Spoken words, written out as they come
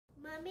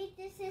Mommy,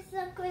 this is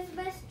a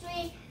Christmas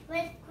tree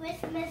with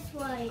Christmas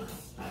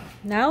lights.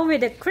 Now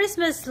with the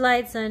Christmas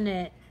lights on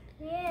it.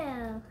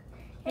 Yeah.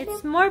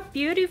 It's more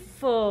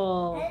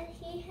beautiful. And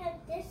he had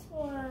this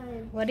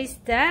one. What is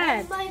that?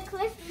 And my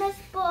Christmas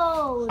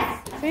balls.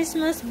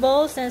 Christmas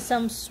balls and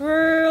some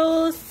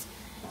swirls.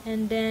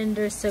 And then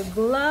there's a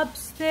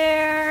gloves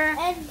there.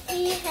 And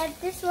he had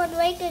this one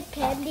like a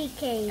candy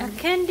cane. A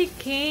candy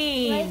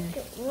cane.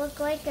 Look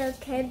like a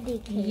candy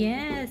cane.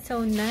 Yeah,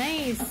 so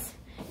nice.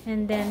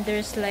 And then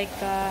there's like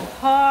a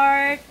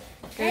heart.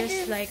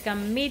 There's like a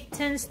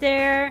mittens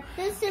there.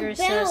 There's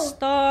a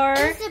star.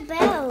 There's a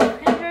bell.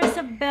 And there's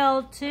a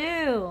bell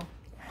too.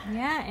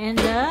 Yeah, and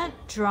a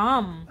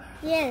drum.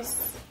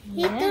 Yes.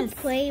 He did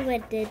play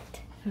with it.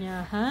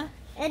 Uh-huh.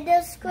 And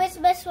there's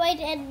Christmas light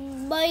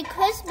and my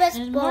Christmas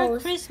And balls. more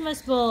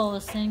Christmas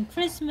balls and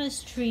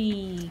Christmas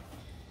tree.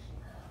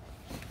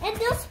 And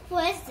there's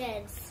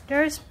presents.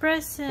 There's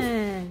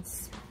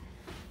presents.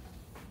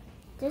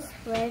 There's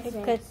presents.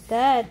 Look at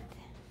that.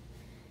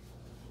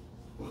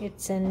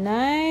 It's a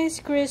nice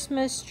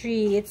Christmas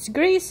tree. It's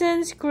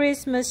Grayson's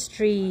Christmas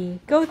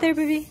tree. Go there,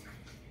 baby.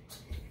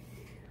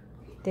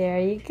 There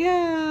you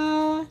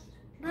go.